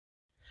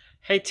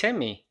Hey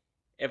Timmy,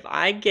 if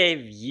I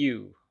gave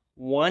you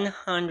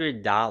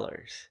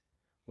 $100,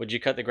 would you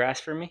cut the grass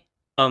for me?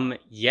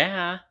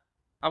 Yeah.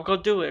 I'll go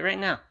do it right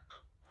now.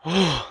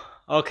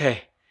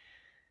 Okay,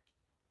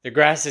 the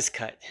grass is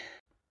cut.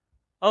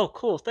 Oh,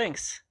 cool,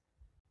 thanks.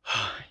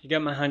 You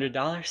got my $100?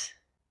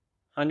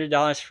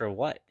 $100 for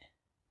what?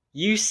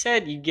 You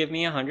said you'd give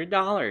me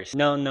 $100.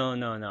 No, no,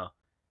 no, no.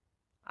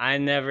 I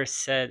never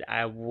said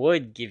I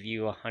would give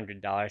you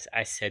 $100.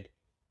 I said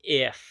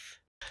if.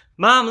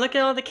 Mom, look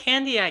at all the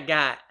candy I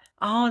got.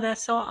 Oh,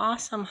 that's so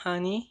awesome,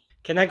 honey.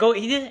 Can I go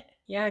eat it?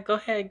 Yeah, go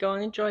ahead. Go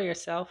and enjoy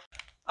yourself.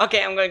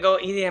 Okay, I'm gonna go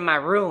eat it in my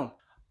room.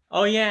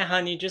 Oh yeah,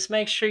 honey. Just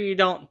make sure you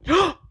don't.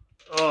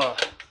 Ugh.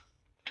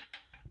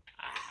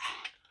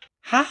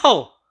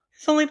 How?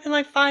 It's only been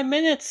like 5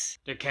 minutes.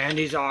 The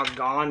candy's all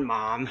gone,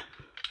 Mom.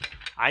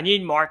 I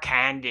need more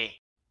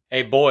candy.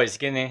 Hey boys,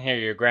 get in here.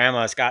 Your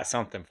grandma's got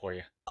something for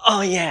you.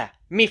 Oh yeah,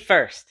 me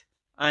first.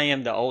 I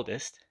am the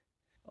oldest.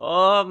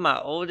 Oh, my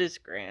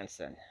oldest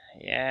grandson.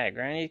 Yeah,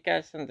 Granny's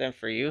got something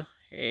for you.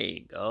 Here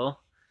you go.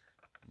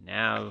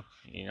 Now,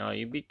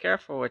 you be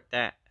careful with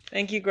that.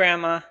 Thank you,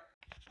 Grandma.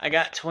 I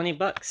got 20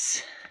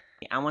 bucks.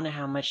 I wonder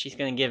how much she's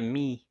gonna give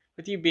me.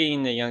 With you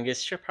being the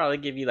youngest, she'll probably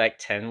give you like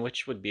 10,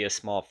 which would be a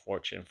small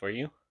fortune for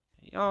you.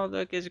 Oh,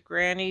 look, it's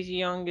Granny's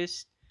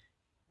youngest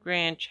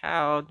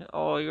grandchild.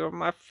 Oh, you're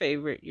my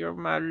favorite. You're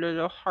my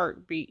little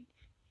heartbeat.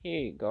 Here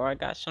you go. I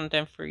got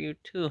something for you,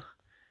 too.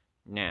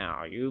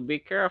 Now, you be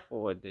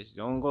careful with this.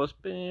 Don't go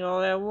spending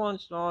all at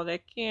once and all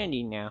that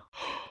candy now.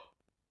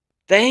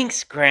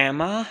 Thanks,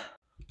 Grandma.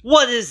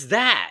 What is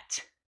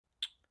that?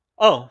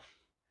 Oh,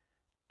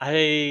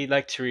 I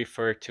like to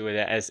refer to it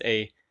as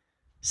a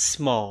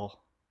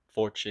small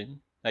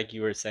fortune, like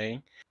you were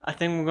saying. I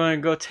think I'm going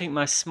to go take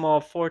my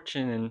small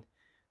fortune and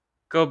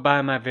go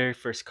buy my very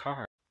first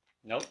car.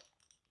 Nope.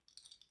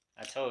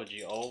 I told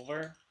you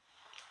over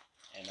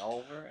and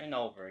over and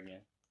over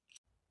again.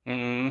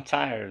 I'm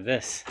tired of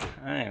this.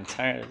 I am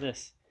tired of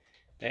this.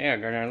 They are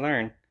going to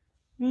learn.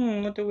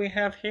 What do we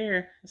have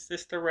here? Is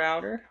this the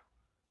router?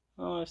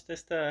 Oh, is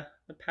this the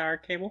power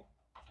cable?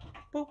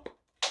 Boop.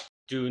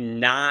 Do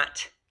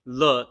not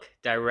look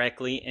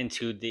directly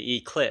into the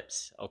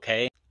eclipse,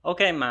 okay?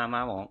 Okay, Mom,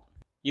 I won't.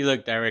 You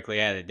looked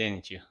directly at it,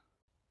 didn't you?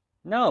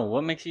 No,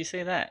 what makes you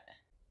say that?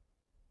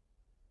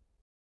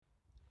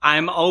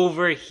 I'm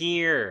over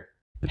here.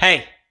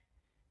 Hey,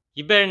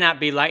 you better not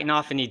be lighting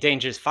off any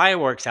dangerous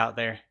fireworks out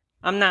there.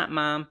 I'm not,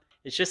 Mom.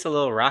 It's just a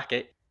little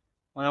rocket.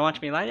 Wanna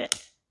watch me light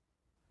it?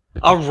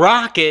 A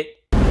rocket?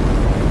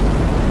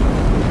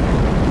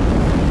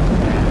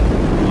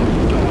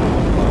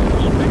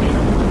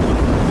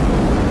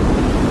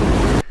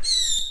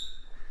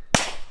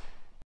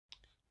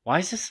 Why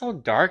is it so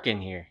dark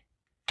in here?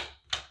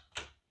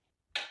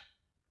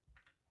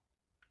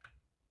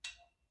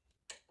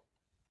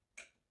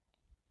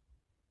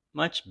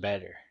 Much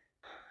better.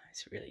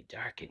 It's really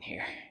dark in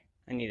here.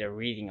 I need a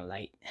reading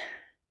light.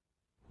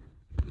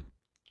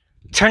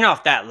 Turn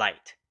off that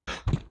light.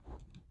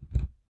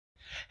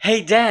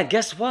 Hey, Dad,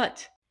 guess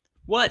what?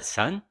 What,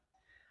 son?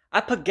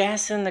 I put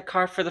gas in the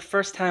car for the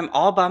first time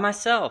all by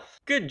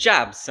myself. Good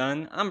job,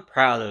 son. I'm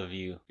proud of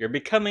you. You're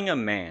becoming a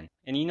man.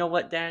 And you know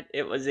what, Dad?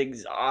 It was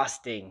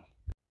exhausting.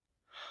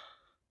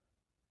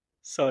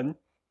 Son,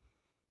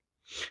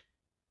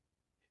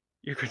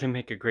 you're gonna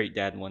make a great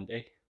dad one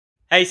day.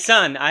 Hey,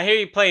 son, I hear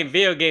you playing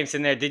video games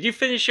in there. Did you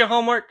finish your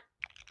homework?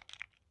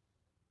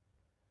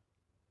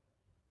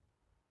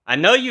 I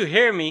know you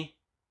hear me.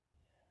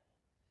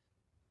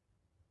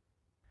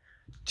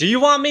 Do you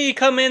want me to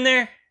come in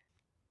there?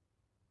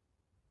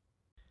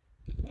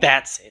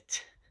 That's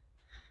it.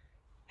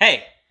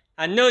 Hey,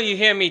 I know you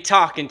hear me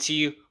talking to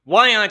you.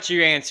 Why aren't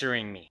you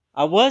answering me?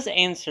 I was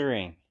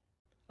answering.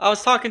 I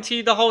was talking to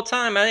you the whole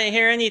time. I didn't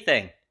hear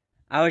anything.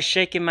 I was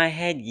shaking my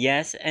head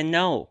yes and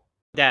no.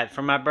 Dad,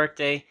 for my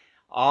birthday,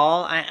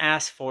 all I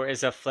ask for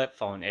is a flip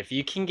phone. If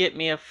you can get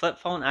me a flip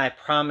phone, I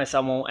promise I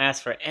won't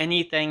ask for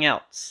anything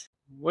else.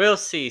 We'll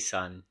see,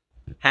 son.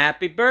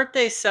 Happy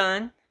birthday,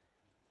 son.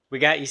 We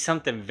got you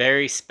something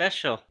very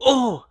special.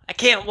 Oh, I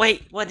can't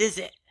wait. What is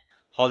it?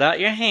 Hold out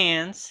your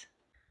hands.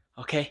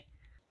 Okay.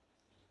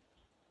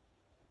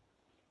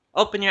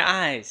 Open your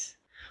eyes.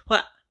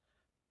 What?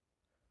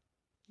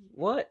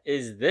 What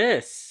is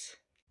this?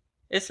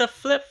 It's a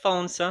flip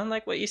phone, son,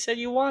 like what you said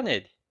you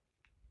wanted.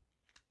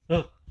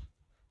 Oh.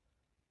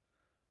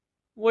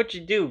 What'd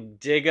you do?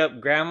 Dig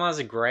up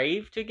Grandma's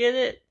grave to get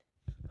it?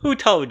 Who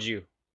told you?